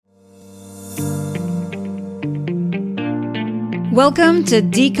Welcome to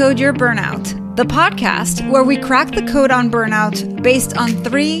Decode Your Burnout, the podcast where we crack the code on burnout based on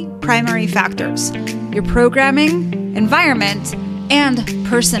three primary factors: your programming, environment, and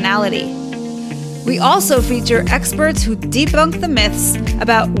personality. We also feature experts who debunk the myths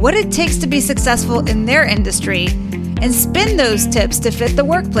about what it takes to be successful in their industry and spin those tips to fit the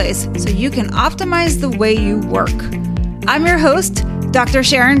workplace so you can optimize the way you work. I'm your host, Dr.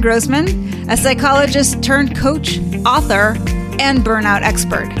 Sharon Grossman, a psychologist turned coach, author, and burnout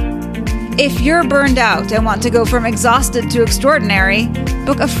expert. If you're burned out and want to go from exhausted to extraordinary,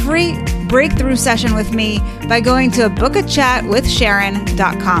 book a free breakthrough session with me by going to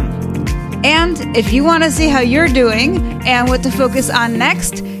bookachatwithsharon.com. And if you want to see how you're doing and what to focus on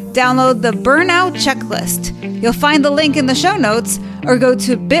next, download the Burnout Checklist. You'll find the link in the show notes or go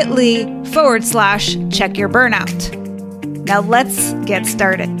to bit.ly/checkyourburnout. Now let's get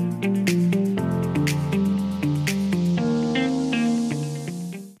started.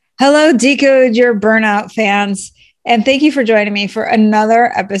 Hello, Decode Your Burnout fans, and thank you for joining me for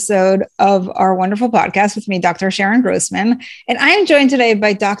another episode of our wonderful podcast with me, Dr. Sharon Grossman. And I am joined today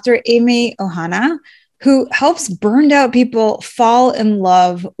by Dr. Amy Ohana, who helps burned out people fall in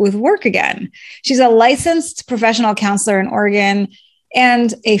love with work again. She's a licensed professional counselor in Oregon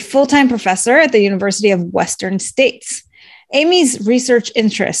and a full-time professor at the University of Western States. Amy's research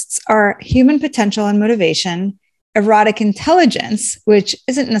interests are human potential and motivation, erotic intelligence, which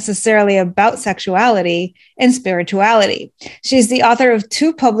isn't necessarily about sexuality, and spirituality. She's the author of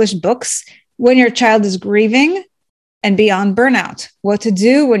 2 published books, When Your Child is Grieving and Beyond Burnout: What to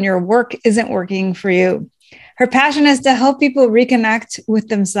Do When Your Work Isn't Working for You. Her passion is to help people reconnect with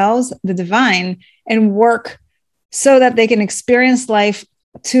themselves, the divine, and work so that they can experience life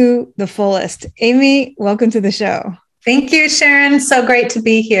to the fullest. Amy, welcome to the show. Thank you, Sharon. So great to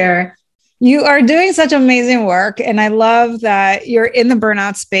be here. You are doing such amazing work, and I love that you're in the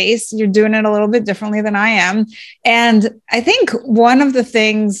burnout space. You're doing it a little bit differently than I am. And I think one of the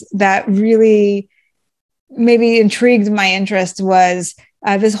things that really maybe intrigued my interest was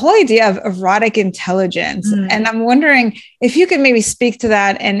this whole idea of erotic intelligence. And I'm wondering if you could maybe speak to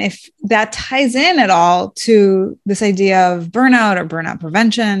that and if that ties in at all to this idea of burnout or burnout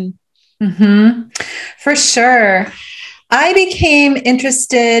prevention. For sure. I became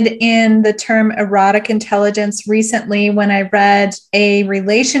interested in the term erotic intelligence recently when I read a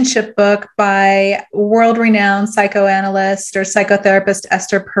relationship book by world-renowned psychoanalyst or psychotherapist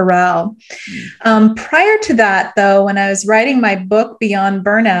Esther Perel. Prior to that, though, when I was writing my book, Beyond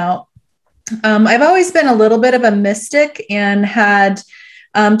Burnout, I've always been a little bit of a mystic and had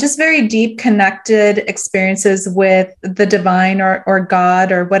just very deep connected experiences with the divine or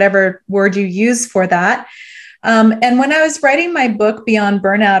God or whatever word you use for that. And when I was writing my book, Beyond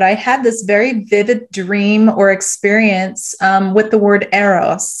Burnout, I had this very vivid dream or experience with the word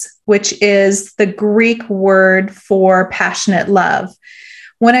eros, which is the Greek word for passionate love.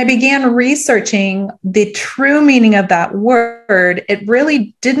 When I began researching the true meaning of that word, it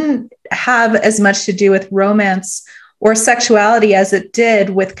really didn't have as much to do with romance or sexuality as it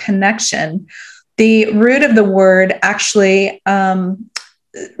did with connection. The root of the word actually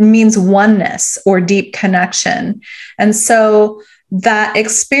means oneness or deep connection. And so that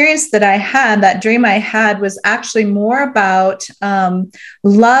experience that I had, that dream I had, was actually more about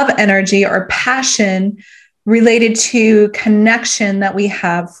love energy or passion related to connection that we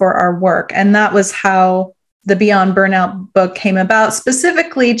have for our work. And that was how the Beyond Burnout book came about,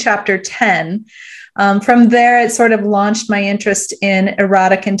 specifically chapter 10. From there, it sort of launched my interest in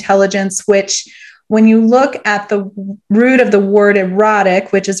erotic intelligence, which, when you look at the root of the word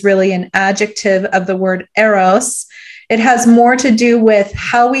erotic, which is really an adjective of the word eros, it has more to do with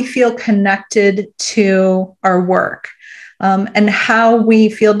how we feel connected to our work and how we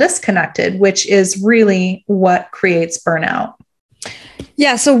feel disconnected, which is really what creates burnout.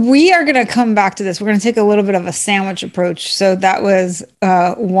 Yeah, so we are going to come back to this. We're going to take a little bit of a sandwich approach. So that was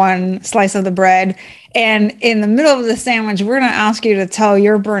one slice of the bread. And in the middle of the sandwich, we're going to ask you to tell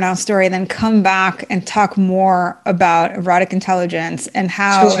your burnout story, and then come back and talk more about erotic intelligence and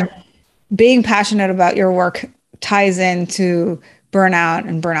how being passionate about your work ties into burnout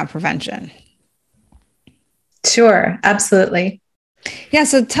and burnout prevention. Sure, absolutely. Yeah.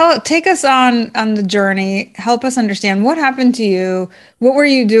 So take us on the journey. Help us understand what happened to you. What were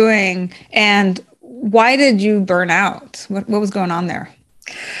you doing? And why did you burn out? What was going on there?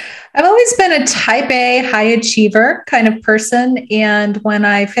 I've always been a type A high achiever kind of person. And when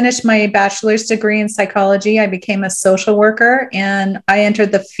I finished my bachelor's degree in psychology, I became a social worker, and I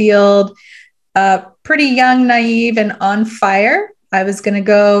entered the field pretty young, naive, and on fire. I was going to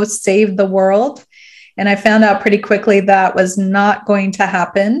go save the world. And I found out pretty quickly that was not going to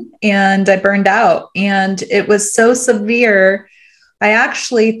happen. And I burned out. And it was so severe. I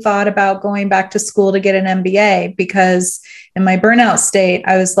actually thought about going back to school to get an MBA because in my burnout state,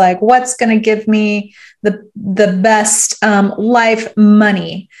 I was like, what's going to give me the best life?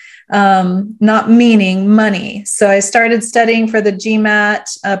 Money, not meaning money. So I started studying for the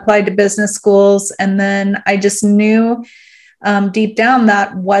GMAT, applied to business schools. And then I just knew deep down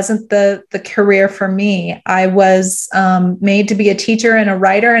that wasn't the career for me. I was made to be a teacher and a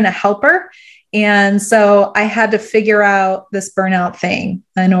writer and a helper. And so I had to figure out this burnout thing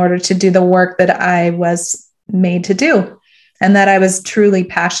in order to do the work that I was made to do and that I was truly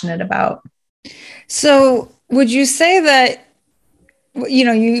passionate about. So would you say that,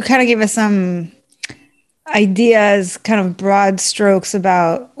 you kind of gave us some ideas, kind of broad strokes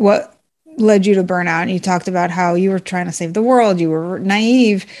about what led you to burnout. And you talked about how you were trying to save the world. You were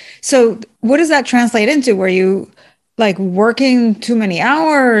naive. So what does that translate into? Were you like working too many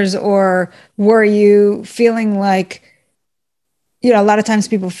hours, or were you feeling like, a lot of times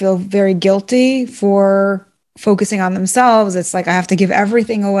people feel very guilty for focusing on themselves. It's like, I have to give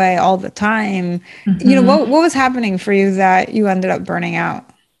everything away all the time. Mm-hmm. What was happening for you that you ended up burning out?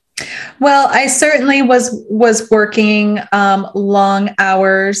 Well, I certainly was working long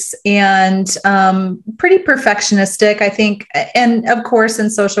hours and pretty perfectionistic, I think. And of course,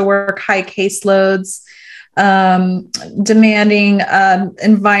 in social work, high caseloads, demanding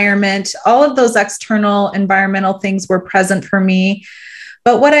environment, all of those external environmental things were present for me.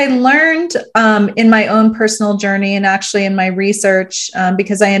 But what I learned in my own personal journey and actually in my research,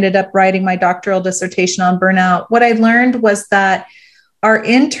 because I ended up writing my doctoral dissertation on burnout, what I learned was that our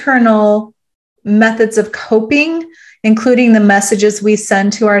internal methods of coping, including the messages we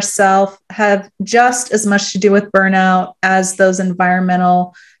send to ourselves, have just as much to do with burnout as those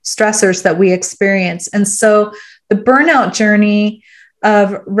environmental stressors that we experience. And so the burnout journey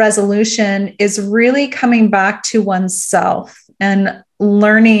of resolution is really coming back to oneself and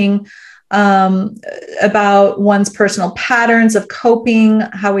learning about one's personal patterns of coping,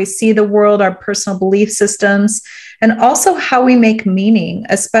 how we see the world, our personal belief systems, and also how we make meaning,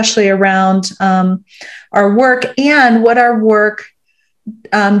 especially around our work and what our work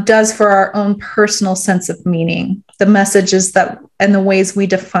does for our own personal sense of meaning, the messages that and the ways we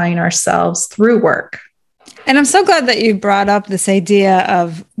define ourselves through work. And I'm so glad that you brought up this idea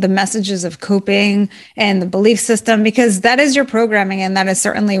of the messages of coping and the belief system, because that is your programming. And that is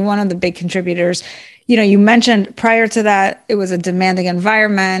certainly one of the big contributors. You mentioned prior to that, it was a demanding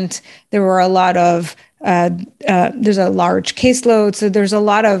environment. There were a lot of, there's a large caseload. So there's a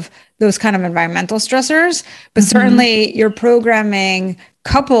lot of those kind of environmental stressors, but certainly your programming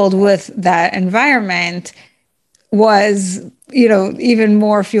coupled with that environment was, even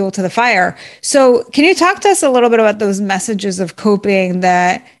more fuel to the fire. So can you talk to us a little bit about those messages of coping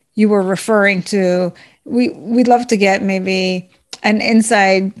that you were referring to? We'd love to get maybe an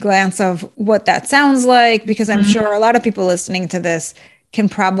inside glance of what that sounds like, because I'm sure a lot of people listening to this can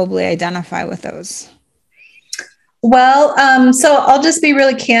probably identify with those. Well, so I'll just be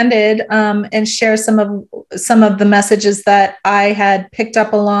really candid and share some of the messages that I had picked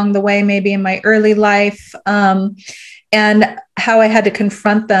up along the way, maybe in my early life, and how I had to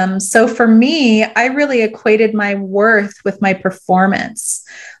confront them. So for me, I really equated my worth with my performance.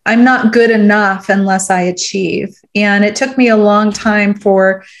 I'm not good enough unless I achieve. And it took me a long time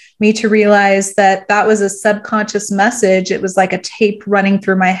for me to realize that that was a subconscious message. It was like a tape running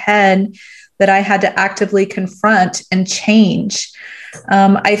through my head that I had to actively confront and change.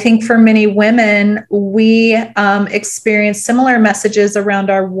 I think for many women, we experience similar messages around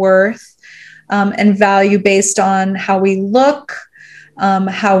our worth and value based on how we look,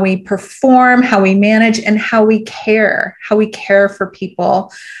 how we perform, how we manage, and how we care for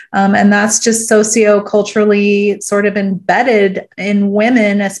people. And that's just socioculturally sort of embedded in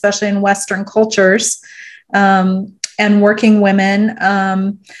women, especially in Western cultures. And working women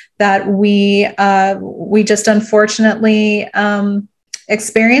that we just unfortunately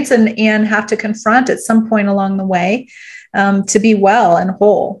experience and have to confront at some point along the way to be well and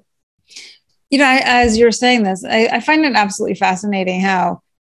whole. As you're saying this, I find it absolutely fascinating how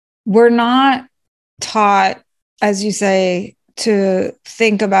we're not taught, as you say, to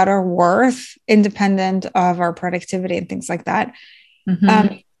think about our worth independent of our productivity and things like that.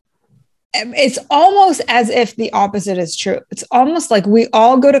 It's almost as if the opposite is true. It's almost like we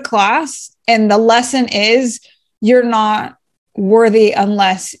all go to class and the lesson is you're not worthy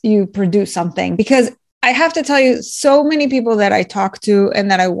unless you produce something. Because I have to tell you, so many people that I talk to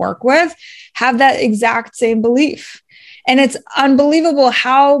and that I work with have that exact same belief. And it's unbelievable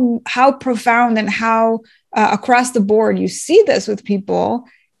how profound and how across the board you see this with people.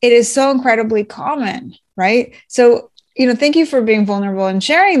 It is so incredibly common, right? So, thank you for being vulnerable and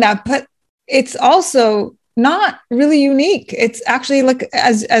sharing that, but it's also not really unique. It's actually, like,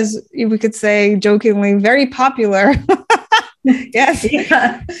 as we could say jokingly, very popular. Yes.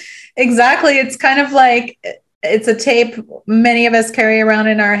 Yeah, exactly. It's kind of like, it's a tape many of us carry around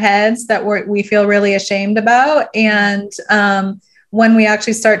in our heads that we feel really ashamed about. And when we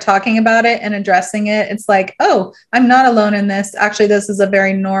actually start talking about it and addressing it, it's like, oh, I'm not alone in this. Actually, this is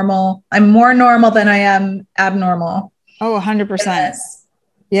I'm more normal than I am abnormal. Oh, 100%.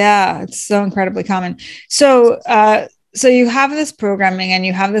 Yeah, it's so incredibly common. So you have this programming and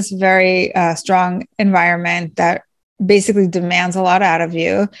you have this very strong environment that basically demands a lot out of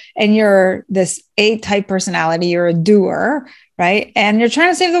you. And you're this A-type personality, you're a doer, right? And you're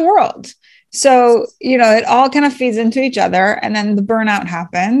trying to save the world. So, it all kind of feeds into each other. And then the burnout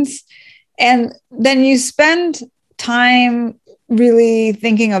happens. And then you spend time really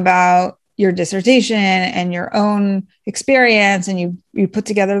thinking about your dissertation and your own experience, and you put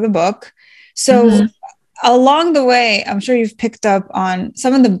together the book. So along the way, I'm sure you've picked up on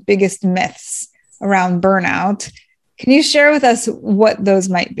some of the biggest myths around burnout. Can you share with us what those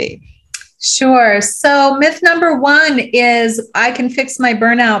might be? Sure. So myth number one is I can fix my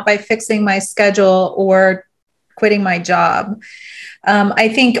burnout by fixing my schedule or quitting my job. I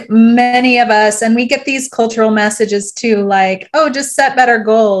think many of us, and we get these cultural messages too, like, oh, just set better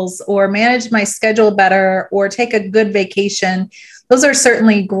goals or manage my schedule better or take a good vacation. Those are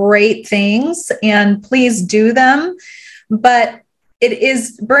certainly great things, and please do them. But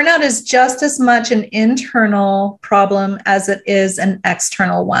burnout is just as much an internal problem as it is an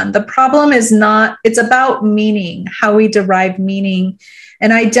external one. The problem is it's about meaning, how we derive meaning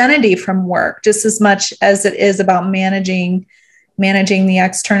and identity from work, just as much as it is about managing the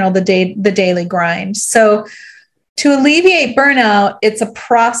external, the daily grind. So to alleviate burnout, it's a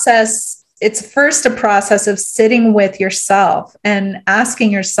process. It's first a process of sitting with yourself and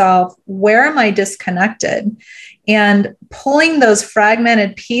asking yourself, where am I disconnected? And pulling those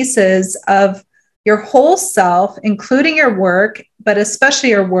fragmented pieces of your whole self, including your work, but especially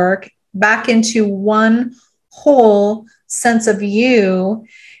your work, back into one whole sense of you,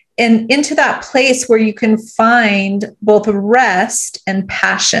 and into that place where you can find both rest and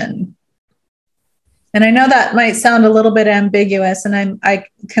passion. And I know that might sound a little bit ambiguous, and I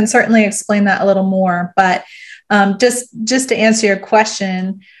can certainly explain that a little more. But just to answer your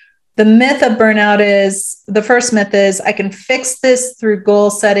question, the myth of burnout the first myth is I can fix this through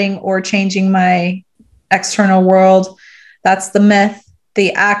goal setting or changing my external world. That's the myth.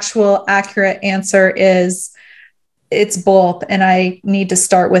 The actual accurate answer is it's both. And I need to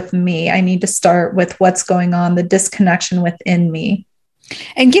start with me. I need to start with what's going on, the disconnection within me.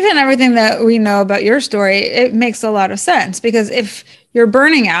 And given everything that we know about your story, it makes a lot of sense, because if you're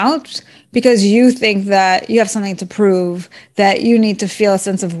burning out because you think that you have something to prove, that you need to feel a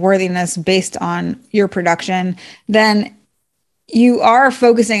sense of worthiness based on your production, then you are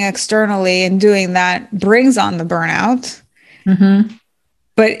focusing externally, and doing that brings on the burnout. Mm-hmm.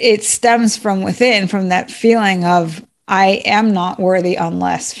 But it stems from within, from that feeling of, I am not worthy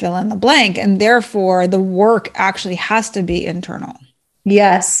unless fill in the blank. And therefore, the work actually has to be internal.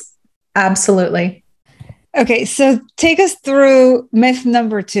 Yes, absolutely. Okay, so take us through myth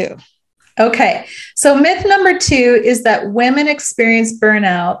number 2. Okay, so myth number 2 is that women experience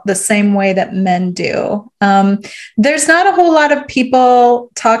burnout the same way that men do. There's not a whole lot of people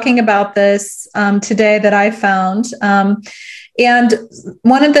talking about this today that I found. And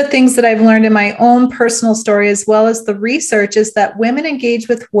one of the things that I've learned in my own personal story, as well as the research, is that women engage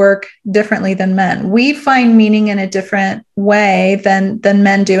with work differently than men. We find meaning in a different way than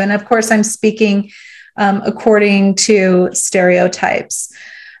men do. And of course, I'm speaking according to stereotypes.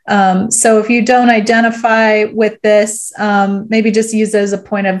 So if you don't identify with this, maybe just use it as a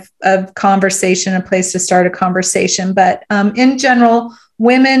point of conversation, a place to start a conversation. But in general,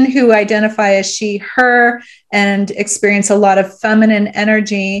 women who identify as she, her, and experience a lot of feminine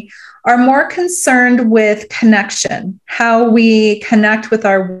energy are more concerned with connection, how we connect with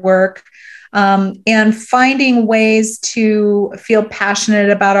our work, and finding ways to feel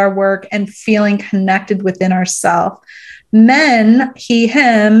passionate about our work and feeling connected within ourselves. Men, he,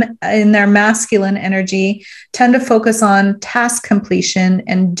 him, in their masculine energy, tend to focus on task completion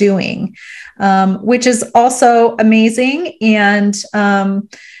and doing, which is also amazing and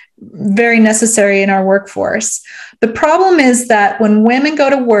very necessary in our workforce. The problem is that when women go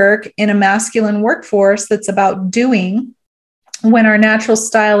to work in a masculine workforce that's about doing, when our natural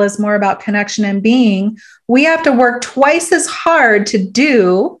style is more about connection and being, we have to work twice as hard to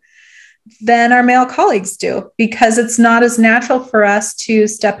do than our male colleagues do, because it's not as natural for us to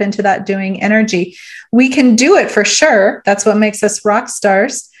step into that doing energy. We can do it for sure. That's what makes us rock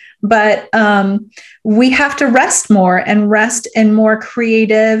stars. But we have to rest more and rest in more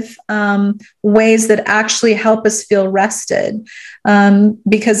creative ways that actually help us feel rested,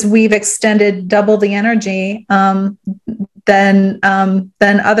 because we've extended double the energy than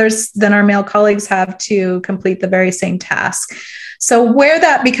our male colleagues have to complete the very same task. So where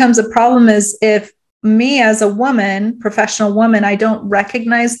that becomes a problem is if me as a woman, professional woman, I don't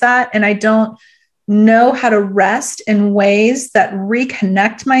recognize that, and I don't know how to rest in ways that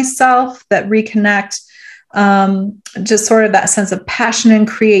reconnect myself, that reconnect just sort of that sense of passion and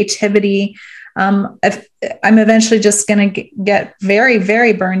creativity. If I'm eventually just going to get very,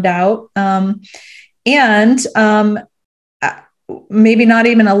 very burned out, and maybe not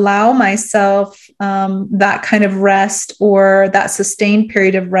even allow myself that kind of rest or that sustained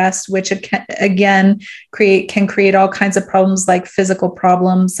period of rest, which again can create all kinds of problems like physical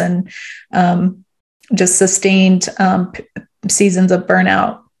problems and just sustained seasons of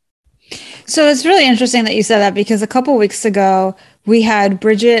burnout. So it's really interesting that you said that, because a couple of weeks ago, we had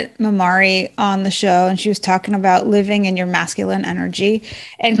Bridget Mamari on the show, and she was talking about living in your masculine energy.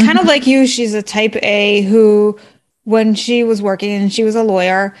 And kind of like you, she's a type A who, when she was working and she was a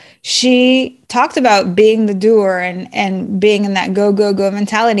lawyer, she talked about being the doer and being in that go, go, go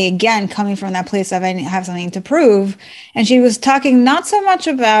mentality, again, coming from that place of I have something to prove. And she was talking not so much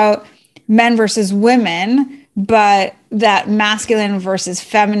about men versus women, but that masculine versus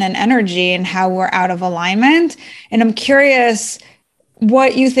feminine energy and how we're out of alignment. And I'm curious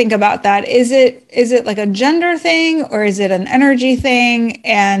what you think about that. Is it like a gender thing, or is it an energy thing?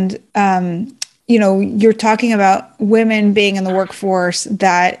 And, you're talking about women being in the workforce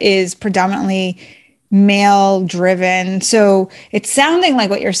that is predominantly male driven. So it's sounding like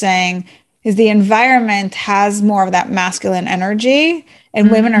what you're saying is the environment has more of that masculine energy, and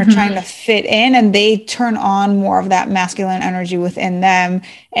women are trying to fit in, and they turn on more of that masculine energy within them,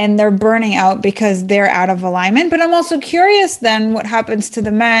 and they're burning out because they're out of alignment. But I'm also curious then what happens to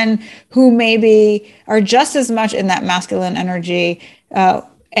the men who maybe are just as much in that masculine energy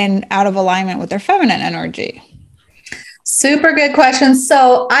and out of alignment with their feminine energy. Super good question.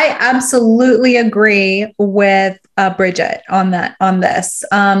 So I absolutely agree with Bridget on this.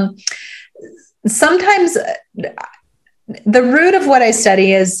 Sometimes the root of what I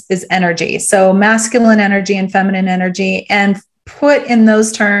study is energy. So masculine energy and feminine energy, and put in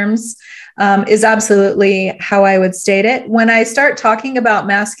those terms is absolutely how I would state it. When I start talking about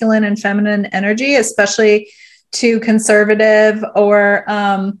masculine and feminine energy, especially to conservative or,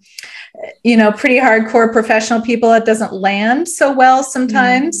 pretty hardcore professional people, it doesn't land so well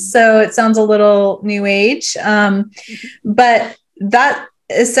sometimes. So it sounds a little new age. But that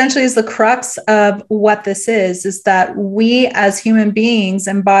essentially is the crux of what this is that we as human beings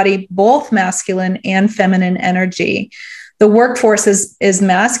embody both masculine and feminine energy. The workforce is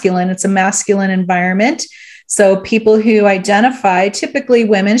masculine. It's a masculine environment. So people who identify, typically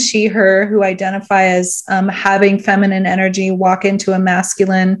women, she, her, who identify as having feminine energy, walk into a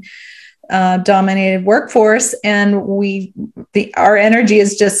masculine dominated workforce, and our energy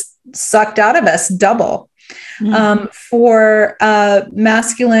is just sucked out of us double. For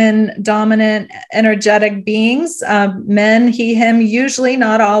masculine, dominant, energetic beings, men, he, him, usually,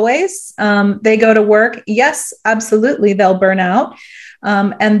 not always, they go to work. Yes, absolutely, they'll burn out.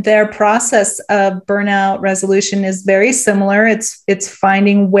 And their process of burnout resolution is very similar. It's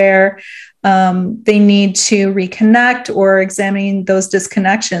finding where they need to reconnect or examining those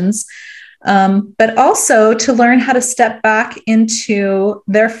disconnections. But also to learn how to step back into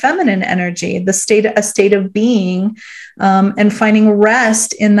their feminine energy, a state of being, and finding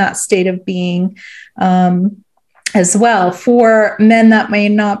rest in that state of being as well. For men, that may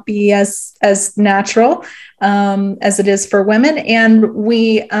not be as natural as it is for women. And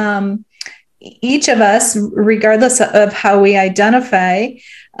we, each of us, regardless of how we identify,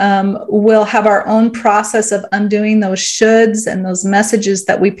 we'll have our own process of undoing those shoulds and those messages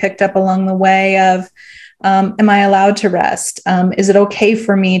that we picked up along the way of, am I allowed to rest? Is it okay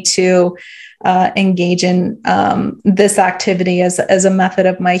for me to engage in this activity as a method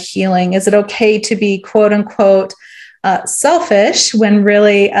of my healing? Is it okay to be quote unquote selfish when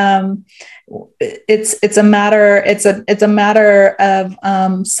really it's a matter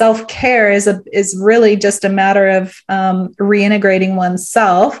of self-care is really just a matter of reintegrating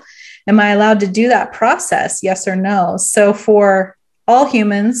oneself. Am I allowed to do that process? Yes or no? So for all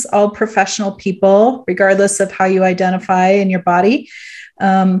humans, all professional people, regardless of how you identify in your body.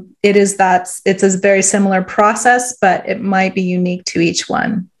 It's a very similar process, but it might be unique to each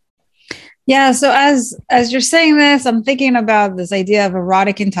one. Yeah. So as you're saying this, I'm thinking about this idea of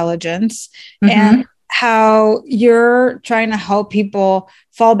erotic intelligence and how you're trying to help people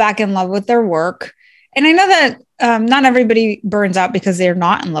fall back in love with their work. And I know that not everybody burns out because they're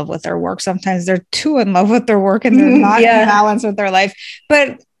not in love with their work. Sometimes they're too in love with their work and they're not in balance with their life.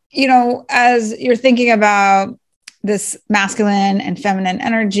 But, as you're thinking about this masculine and feminine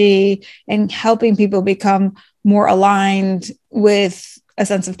energy and helping people become more aligned with a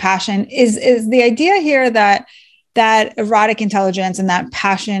sense of passion, is the idea here that erotic intelligence and that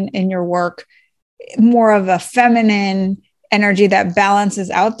passion in your work more of a feminine energy that balances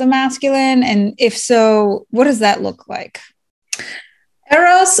out the masculine? And if so, what does that look like?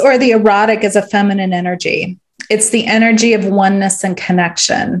 Eros, or the erotic, is a feminine energy. It's the energy of oneness and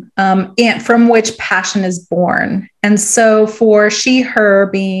connection, and from which passion is born. And so for she, her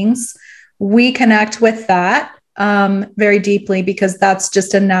beings, we connect with that very deeply because that's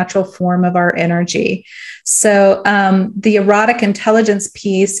just a natural form of our energy. So the erotic intelligence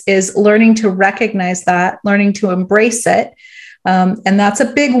piece is learning to recognize that, learning to embrace it. And that's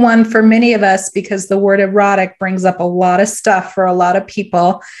a big one for many of us because the word erotic brings up a lot of stuff for a lot of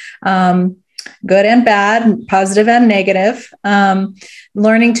people, good and bad, positive and negative.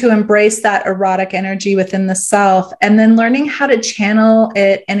 Learning to embrace that erotic energy within the self, and then learning how to channel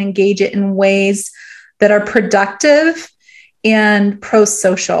it and engage it in ways that are productive and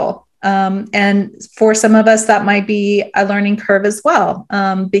pro-social. And for some of us, that might be a learning curve as well,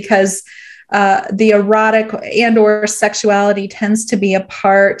 because the erotic and or sexuality tends to be a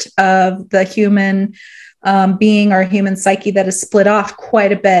part of the human being or human psyche that is split off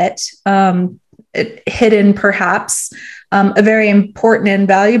quite a bit, hidden perhaps, a very important and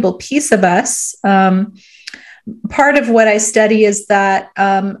valuable piece of us. Part of what I study is that,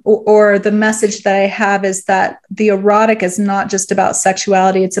 or the message that I have is that the erotic is not just about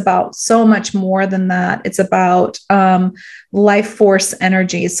sexuality. It's about so much more than that. It's about life force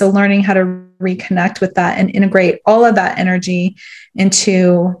energy. So learning how to reconnect with that and integrate all of that energy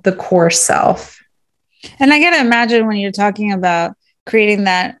into the core self. And I got to imagine when you're talking about creating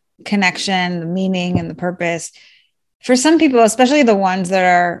that connection, the meaning and the purpose, for some people, especially the ones that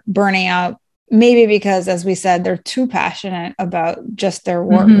are burning out, maybe because, as we said, they're too passionate about just their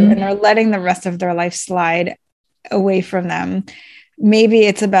work and they're letting the rest of their life slide away from them. Maybe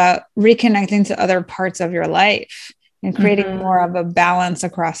it's about reconnecting to other parts of your life and creating more of a balance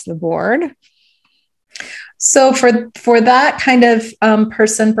across the board. So for that kind of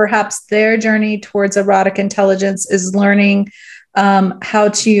person, perhaps their journey towards erotic intelligence is learning how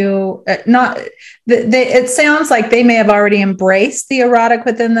to it sounds like they may have already embraced the erotic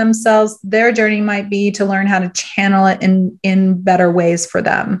within themselves. Their journey might be to learn how to channel it in better ways for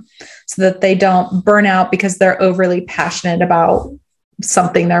them so that they don't burn out because they're overly passionate about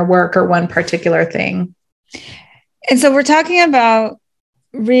something, their work or one particular thing. And so we're talking about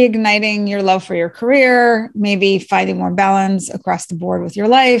reigniting your love for your career, maybe finding more balance across the board with your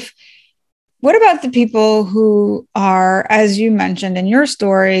life. What about the people who are, as you mentioned in your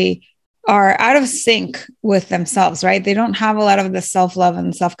story, are out of sync with themselves, right? They don't have a lot of the self-love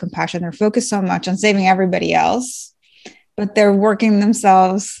and self-compassion. They're focused so much on saving everybody else, but they're working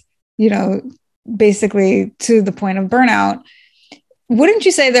themselves, basically to the point of burnout. Wouldn't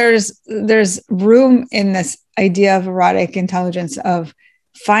you say there's room in this idea of erotic intelligence of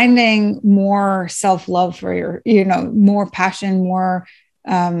finding more self-love for your, more passion, more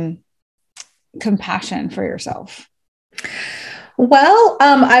compassion for yourself? Well,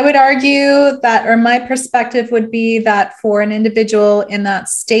 I would argue that, or my perspective would be that for an individual in that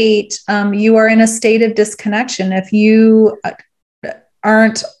state, you are in a state of disconnection. If you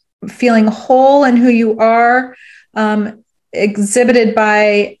aren't feeling whole in who you are, exhibited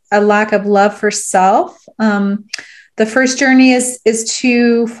by a lack of love for self, the first journey is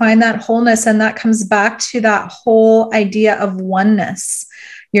to find that wholeness. And that comes back to that whole idea of oneness.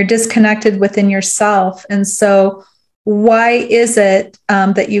 You're disconnected within yourself. And so why is it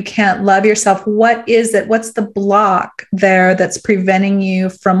that you can't love yourself? What is it? What's the block there that's preventing you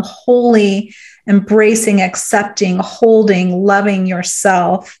from wholly embracing, accepting, holding, loving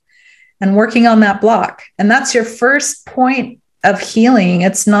yourself and working on that block? And that's your first point of healing.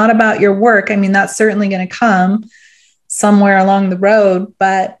 It's not about your work. I mean, that's certainly going to come somewhere along the road,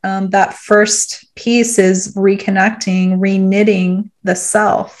 but that first piece is reconnecting, reknitting the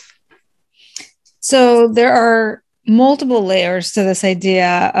self. So there are multiple layers to this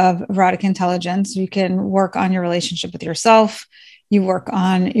idea of erotic intelligence. You can work on your relationship with yourself. you work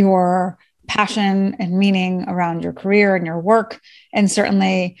on your passion and meaning around your career and your work, and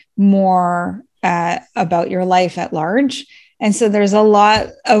certainly more about your life at large. And so there's a lot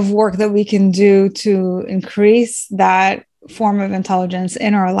of work that we can do to increase that form of intelligence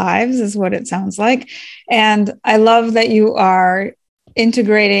in our lives, is what it sounds like. And I love that you are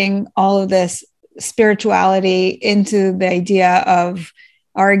integrating all of this spirituality into the idea of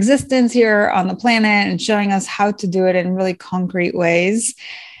our existence here on the planet and showing us how to do it in really concrete ways.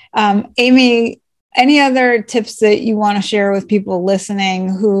 Amy, any other tips that you want to share with people listening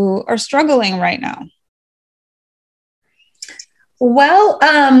who are struggling right now? Well,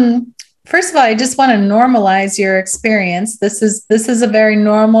 first of all, I just want to normalize your experience. This is a very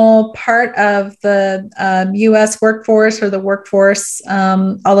normal part of the U.S. workforce, or the workforce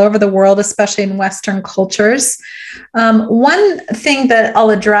all over the world, especially in Western cultures. One thing that I'll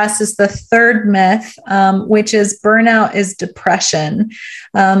address is the third myth, which is burnout is depression.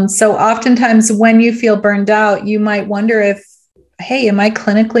 So oftentimes when you feel burned out, you might wonder if, hey, am I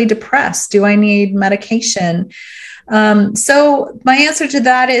clinically depressed? Do I need medication? So my answer to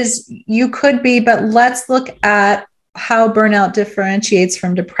that is you could be, but let's look at how burnout differentiates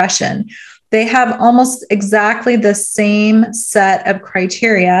from depression. They have almost exactly the same set of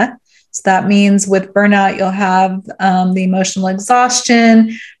criteria. So that means with burnout, you'll have the emotional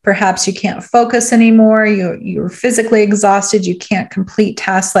exhaustion. Perhaps you can't focus anymore. You're physically exhausted. You can't complete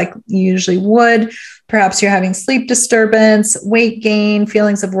tasks like you usually would. Perhaps you're having sleep disturbance, weight gain,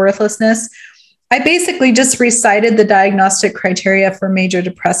 feelings of worthlessness. I basically just recited the diagnostic criteria for major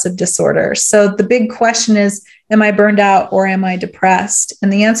depressive disorder. So the big question is, am I burned out or am I depressed?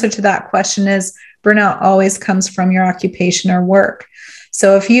 And the answer to that question is burnout always comes from your occupation or work.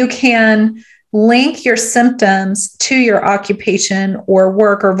 So if you can link your symptoms to your occupation or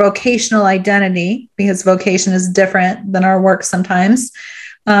work or vocational identity, because vocation is different than our work sometimes,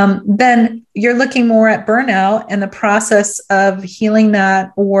 then you're looking more at burnout, and the process of healing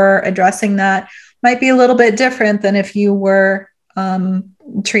that or addressing that might be a little bit different than if you were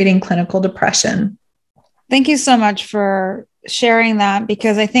treating clinical depression. Thank you so much for sharing that,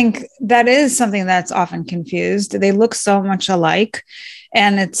 because I think that is something that's often confused. They look so much alike,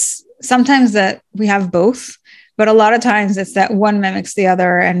 and it's sometimes that we have both, but a lot of times it's that one mimics the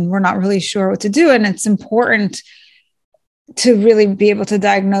other and we're not really sure what to do. And it's important to really be able to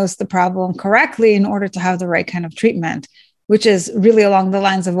diagnose the problem correctly in order to have the right kind of treatment, which is really along the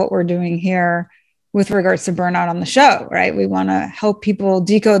lines of what we're doing here with regards to burnout on the show, right? We want to help people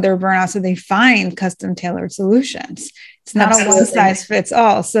decode their burnout so they find custom tailored solutions. It's not Absolutely. A one size fits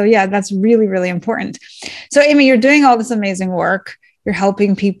all. So yeah, that's really, really important. So Amy, you're doing all this amazing work. You're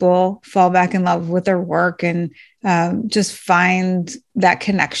helping people fall back in love with their work and just find that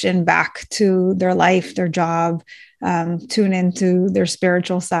connection back to their life, their job, tune into their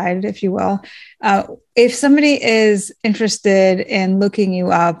spiritual side, if you will. If somebody is interested in looking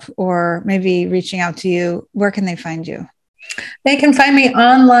you up or maybe reaching out to you, where can they find you? They can find me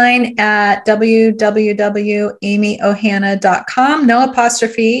online at www.amyohanna.com, no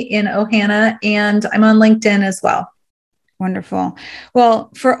apostrophe in Ohanna, and I'm on LinkedIn as well. Wonderful. Well,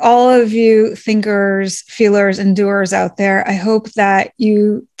 for all of you thinkers, feelers, and doers out there, I hope that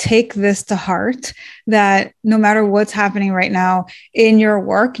you take this to heart, that no matter what's happening right now in your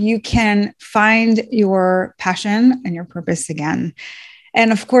work, you can find your passion and your purpose again.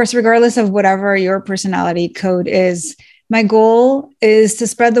 And of course, regardless of whatever your personality code is, my goal is to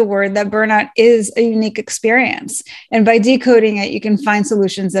spread the word that burnout is a unique experience. And by decoding it, you can find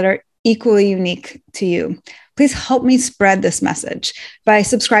solutions that are equally unique to you. Please help me spread this message by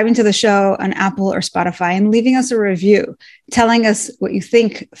subscribing to the show on Apple or Spotify and leaving us a review, telling us what you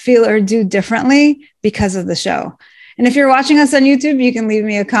think, feel, or do differently because of the show. And if you're watching us on YouTube, you can leave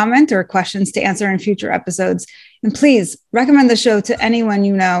me a comment or questions to answer in future episodes. And please recommend the show to anyone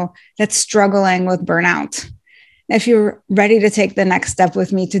you know that's struggling with burnout. If you're ready to take the next step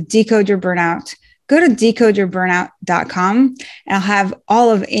with me to decode your burnout, go to decodeyourburnout.com, and I'll have all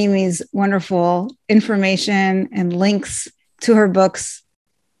of Amy's wonderful information and links to her books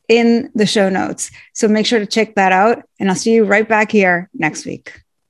in the show notes. So make sure to check that out, and I'll see you right back here next week.